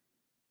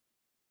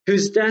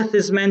 whose death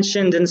is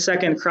mentioned in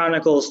 2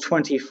 Chronicles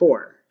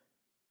 24.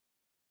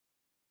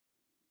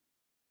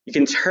 You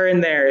can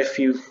turn there if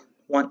you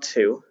want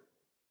to.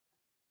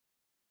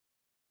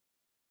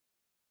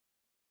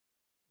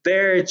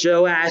 There,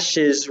 Joash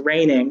is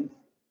reigning,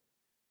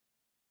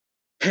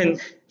 and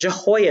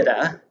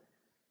Jehoiada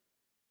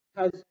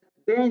has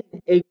been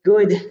a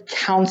good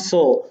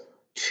counsel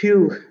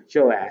to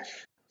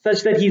Joash,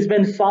 such that he's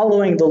been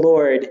following the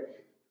Lord.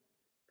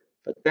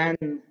 But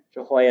then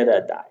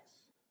Jehoiada dies.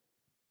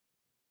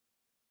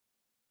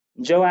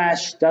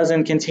 Joash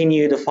doesn't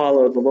continue to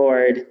follow the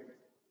Lord,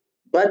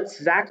 but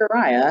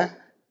Zechariah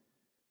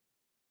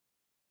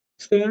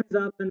stands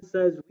up and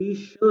says we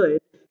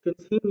should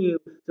continue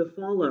to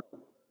follow.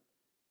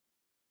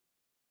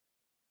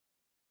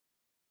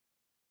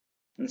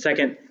 In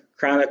 2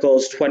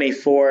 Chronicles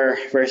 24,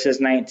 verses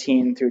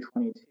 19 through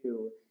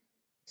 22,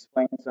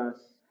 explains us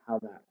how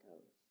that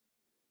goes.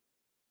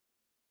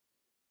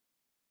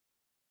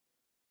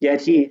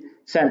 Yet he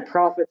sent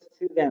prophets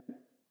to them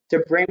to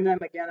bring them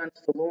again unto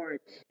the Lord,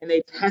 and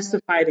they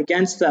testified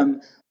against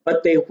them,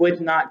 but they would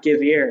not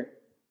give ear.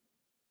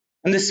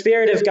 And the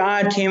Spirit of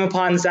God came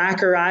upon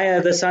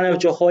Zechariah the son of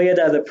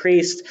Jehoiada the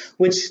priest,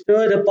 which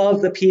stood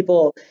above the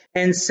people,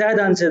 and said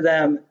unto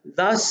them,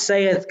 Thus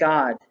saith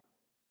God,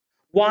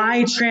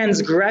 Why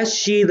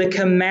transgress ye the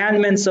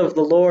commandments of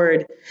the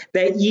Lord,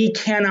 that ye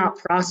cannot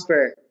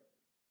prosper?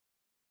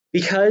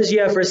 Because ye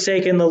have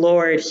forsaken the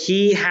Lord,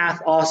 he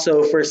hath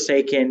also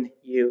forsaken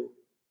you.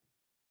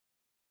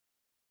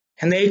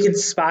 And they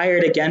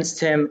conspired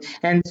against him,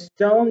 and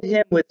stoned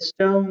him with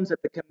stones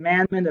at the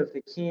commandment of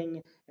the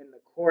king in the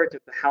court of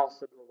the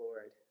house of the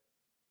Lord.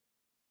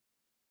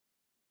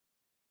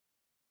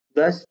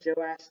 Thus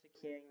Joash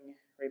the king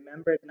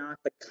remembered not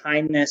the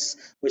kindness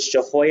which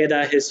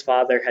Jehoiada his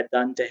father had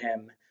done to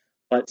him,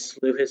 but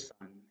slew his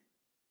son.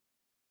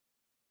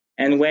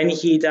 And when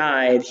he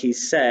died, he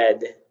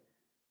said,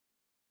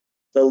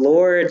 The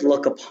Lord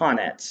look upon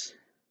it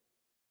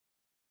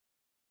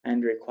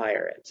and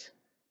require it.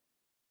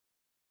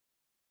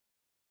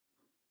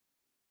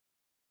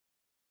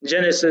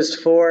 Genesis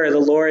 4, the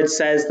Lord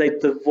says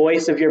that the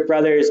voice of your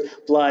brother's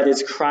blood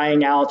is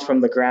crying out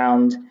from the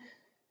ground.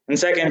 In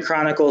 2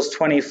 Chronicles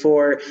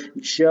 24,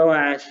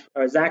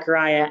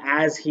 Zechariah,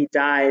 as he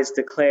dies,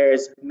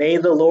 declares, May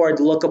the Lord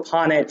look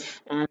upon it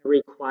and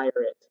require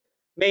it.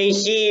 May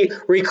he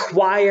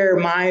require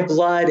my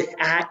blood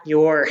at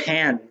your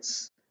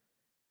hands.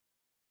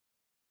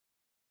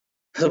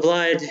 The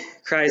blood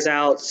cries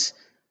out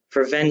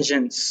for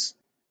vengeance,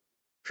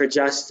 for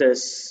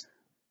justice,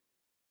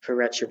 for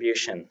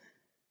retribution.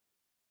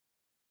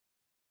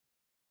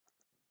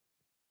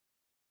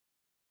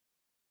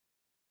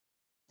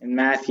 In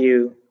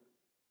Matthew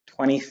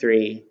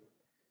 23,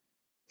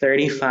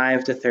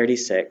 35 to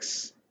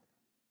 36,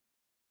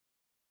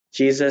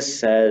 Jesus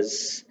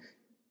says,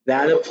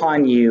 That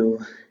upon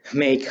you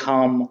may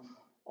come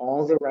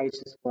all the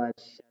righteous blood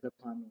shed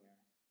upon the earth.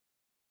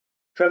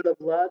 From the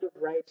blood of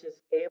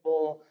righteous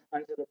Abel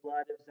unto the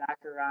blood of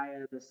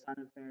Zechariah the son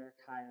of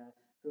Berechiah,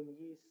 whom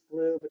ye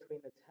slew between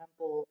the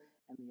temple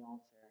and the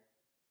altar.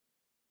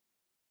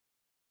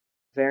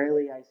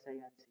 Verily I say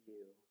unto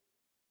you,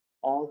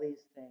 all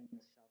these things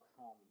shall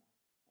come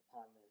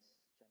upon this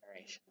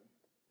generation.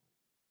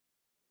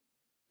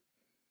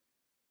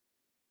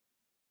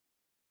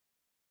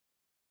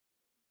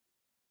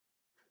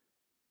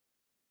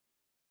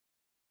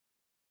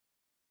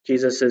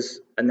 Jesus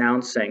is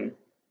announcing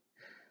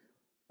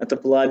that the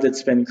blood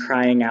that's been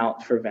crying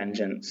out for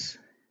vengeance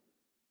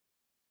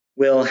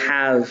will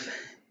have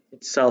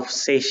itself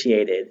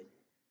satiated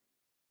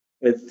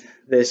with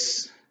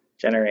this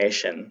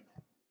generation.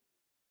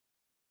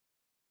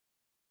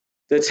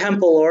 The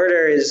temple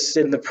order is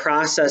in the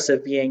process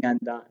of being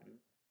undone.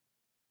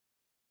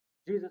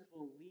 Jesus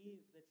will leave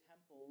the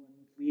temple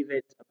and leave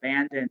it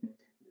abandoned,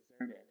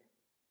 deserted.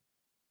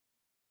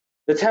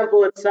 The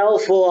temple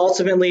itself will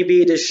ultimately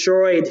be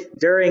destroyed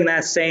during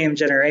that same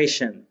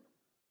generation.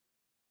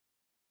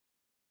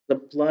 The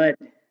blood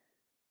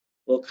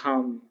will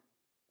come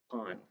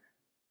upon.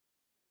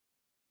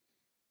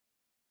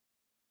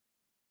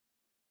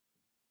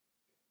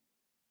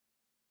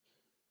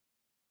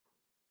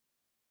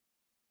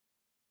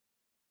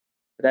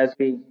 But as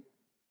we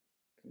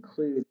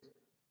conclude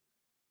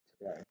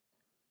today,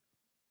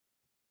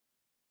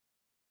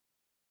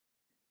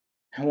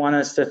 I want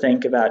us to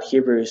think about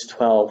Hebrews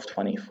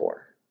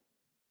 12:24.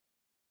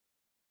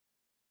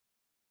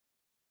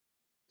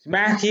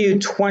 Matthew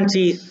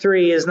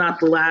 23 is not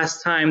the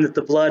last time that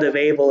the blood of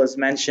Abel is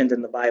mentioned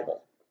in the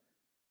Bible.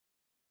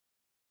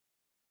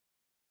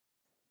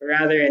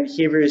 Rather, in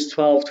Hebrews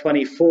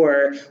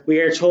 12:24, we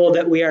are told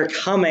that we are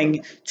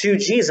coming to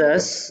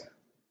Jesus,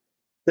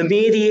 the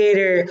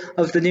mediator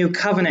of the new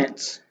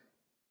covenant,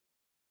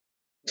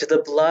 to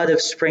the blood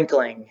of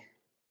sprinkling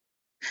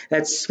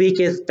that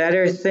speaketh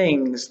better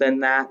things than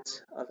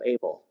that of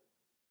Abel.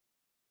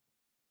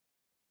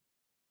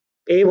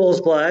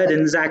 Abel's blood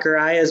and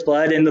Zachariah's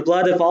blood and the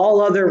blood of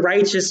all other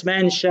righteous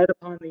men shed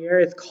upon the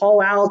earth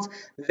call out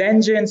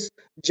vengeance,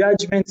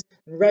 judgment,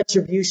 and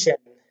retribution.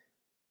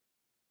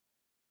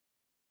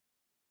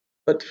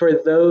 But for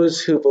those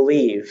who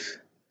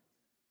believe,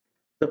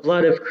 the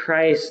blood of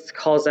Christ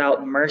calls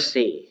out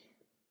mercy,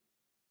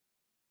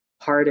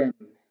 pardon,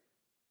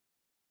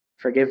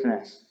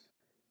 forgiveness.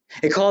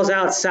 It calls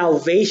out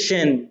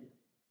salvation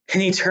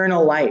and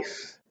eternal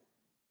life.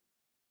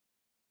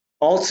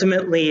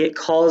 Ultimately, it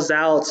calls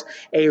out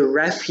a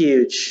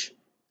refuge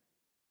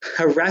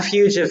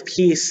of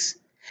peace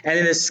and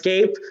an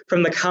escape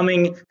from the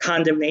coming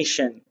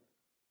condemnation.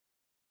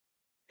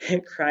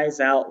 It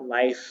cries out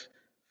life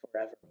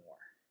forevermore.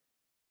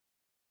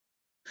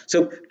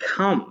 So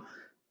come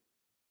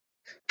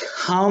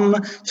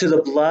to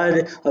the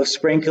blood of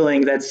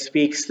sprinkling that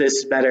speaks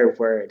this better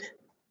word.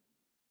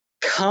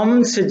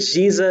 Come to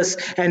Jesus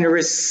and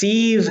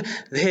receive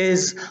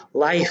his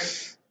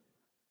life.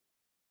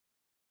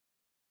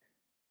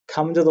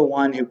 Come to the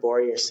one who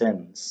bore your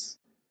sins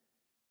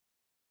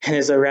and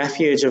is a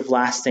refuge of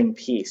lasting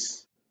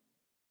peace,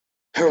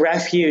 a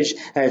refuge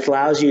that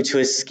allows you to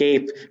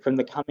escape from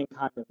the coming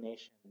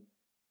condemnation.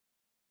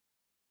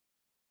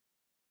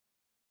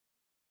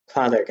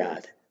 Father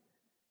God,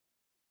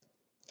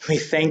 we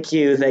thank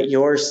you that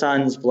your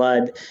Son's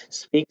blood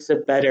speaks a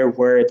better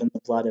word than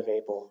the blood of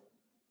Abel.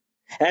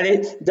 And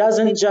it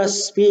doesn't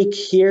just speak,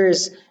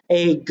 here's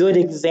a good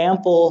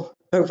example,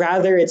 but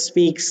rather it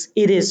speaks,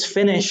 it is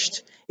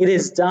finished, it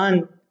is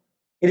done,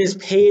 it is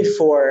paid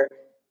for,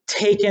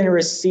 take and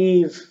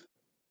receive.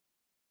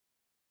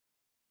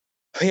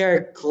 We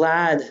are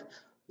glad,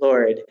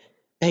 Lord,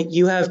 that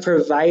you have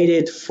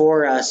provided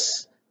for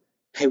us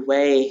a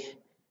way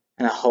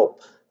and a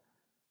hope.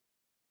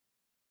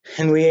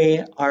 And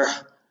we are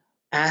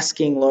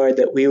asking, Lord,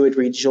 that we would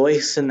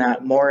rejoice in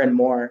that more and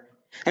more,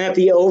 and that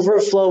the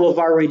overflow of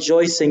our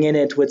rejoicing in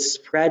it would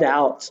spread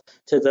out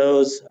to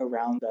those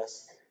around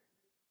us.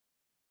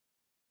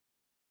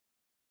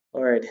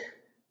 Lord,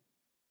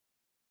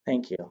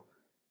 thank you.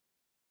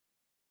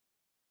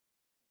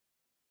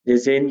 It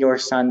is in your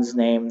Son's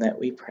name that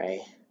we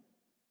pray.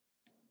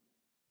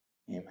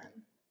 Amen.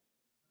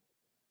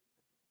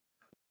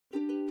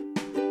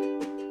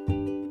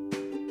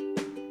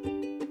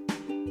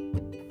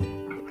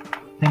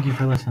 Thank you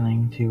for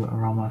listening to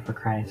Aroma for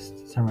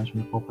Christ, sermons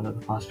from the pulpit of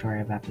the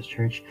Fostoria Baptist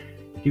Church.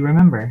 Do you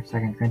remember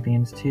 2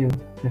 Corinthians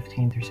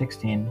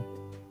 2:15-16?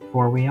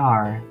 For we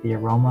are the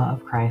aroma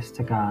of Christ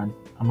to God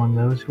among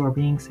those who are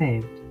being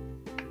saved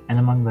and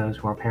among those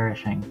who are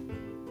perishing.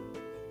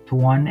 To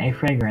one a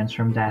fragrance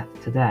from death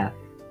to death,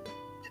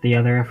 to the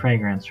other a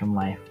fragrance from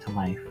life to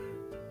life.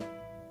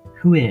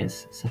 Who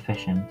is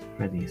sufficient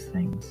for these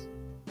things?